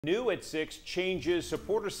New at 6, changes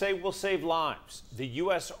supporters say will save lives. The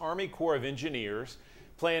U.S. Army Corps of Engineers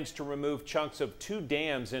plans to remove chunks of 2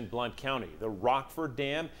 dams in Blount County, the Rockford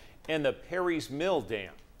Dam and the Peery's Mill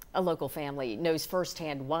Dam. A local family knows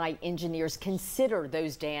firsthand why engineers consider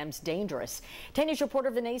those dams dangerous. 10 News reporter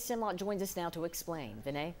Vinay Simlot joins us now to explain.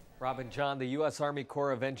 Vinay? Robin, John, the U.S. Army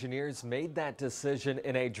Corps of Engineers made that decision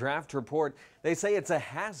in a draft report. They say it's a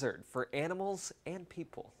hazard for animals and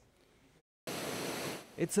people.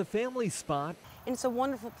 It's a family spot. And it's a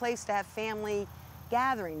wonderful place to have family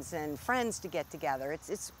gatherings and friends to get together.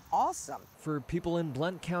 It's awesome. For people in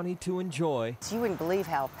Blount County to enjoy. So you wouldn't believe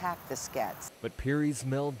how packed this gets. But Peery's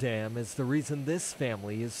Mill Dam is the reason this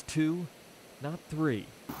family is 2, not 3.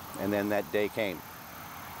 And then that day came.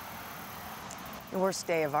 The worst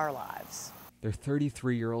day of our lives. Their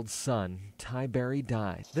 33-year-old son, Ty Berry,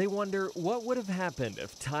 died. They wonder what would have happened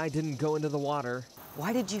if Ty didn't go into the water.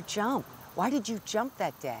 Why did you jump? Why did you jump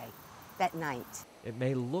that day, that night? It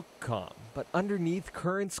may look calm, but underneath,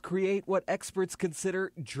 currents create what experts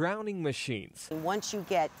consider drowning machines. And once you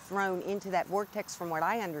get thrown into that vortex, from what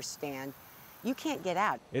I understand, you can't get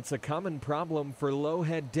out. It's a common problem for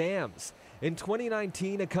low-head dams. In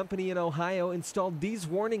 2019, a company in Ohio installed these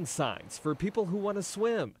warning signs for people who want to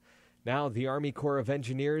swim. Now, the Army Corps of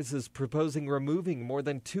Engineers is proposing removing more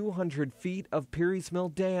than 200 feet of Peery's Mill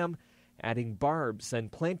Dam, adding barbs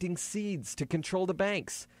and planting seeds to control the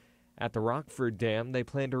banks. At the Rockford Dam, they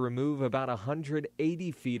plan to remove about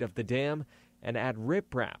 180 feet of the dam and add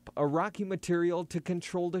riprap, a rocky material to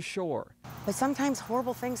control the shore. But sometimes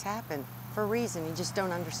horrible things happen for a reason. You just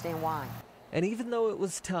don't understand why. And even though it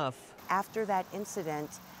was tough, after that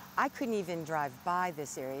incident, I couldn't even drive by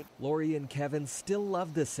this area. Lori and Kevin still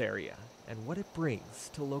love this area and what it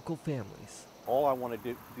brings to local families. All I want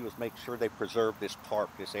to do is make sure they preserve this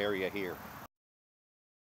park, this area here.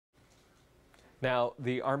 Now,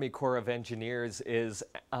 the Army Corps of Engineers is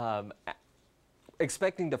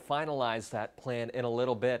expecting to finalize that plan in a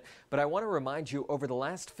little bit. But I want to remind you, over the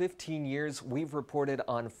last 15 years, we've reported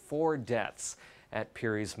on 4 deaths at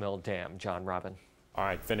Peery's Mill Dam. John, Robin. All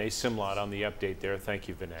right, Vinay Simlot on the update there. Thank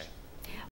you, Vinay.